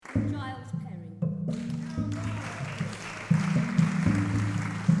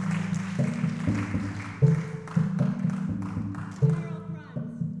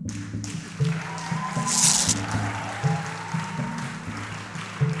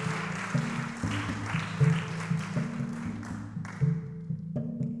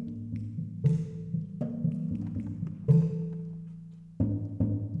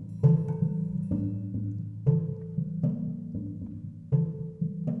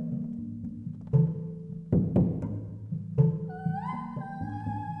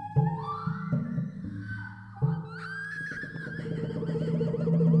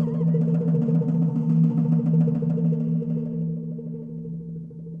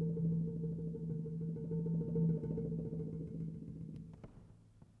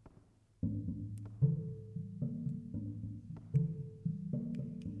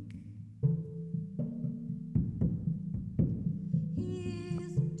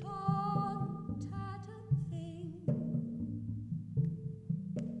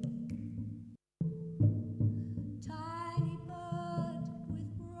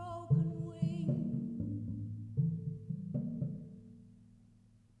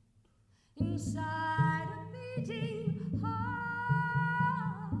inside a beating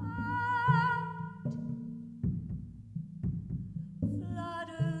heart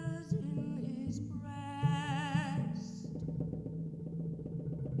flutters in his breast.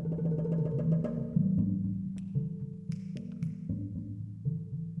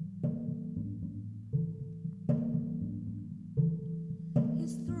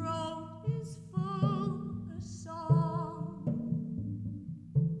 His throat is full of song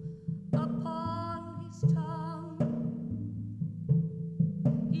upon his tongue.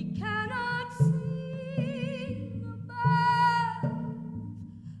 He cannot sing above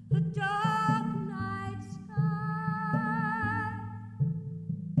the dark night sky.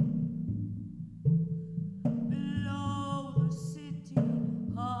 Below the city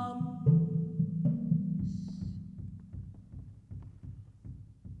hums.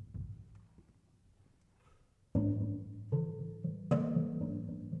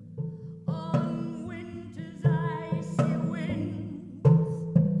 On winter's icy winds,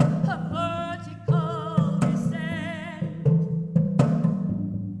 a vertical descent.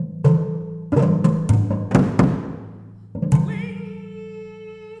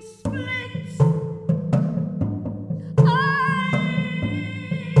 Wings split, eyes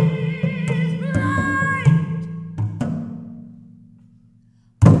blind,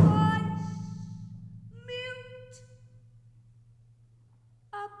 voice mute.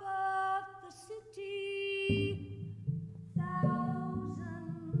 Above the city,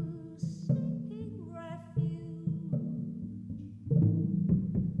 thousands seeking refuge.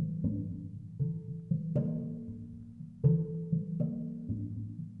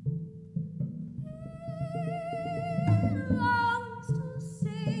 He longs to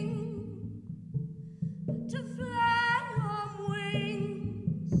sing, to fly on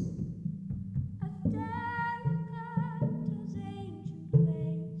wings as delicate as ancient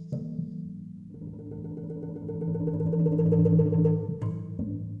lace.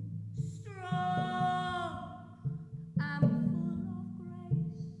 Strong and full of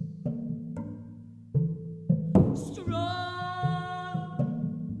grace. Strong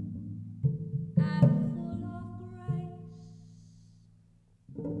and full of grace.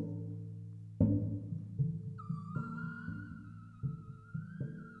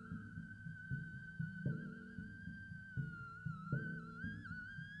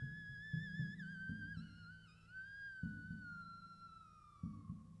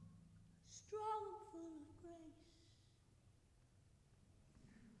 Strong and full of grace.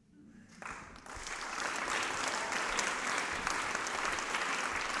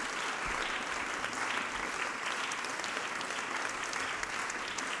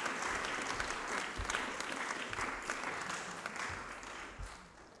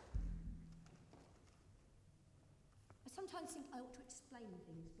 I sometimes think I ought to explain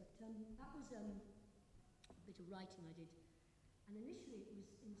things, but that was a bit of writing I did. And initially it was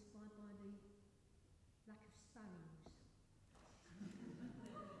inspired by the lack of sparrows.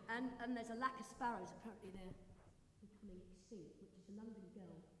 and there's a lack of sparrows, apparently they're becoming extinct, which as a London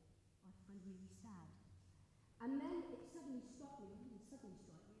girl I find really sad. And then it suddenly struck me, it didn't suddenly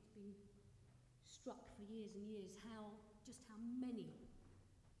strike me, it's been struck for years and years, just how many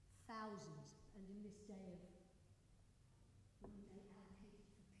thousands, and in this day of one day allocated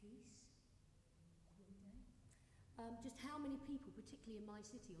for peace, just how many people, particularly in my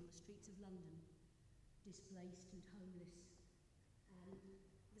city, on the streets of London, displaced and homeless, and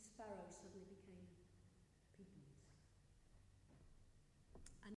the sparrows suddenly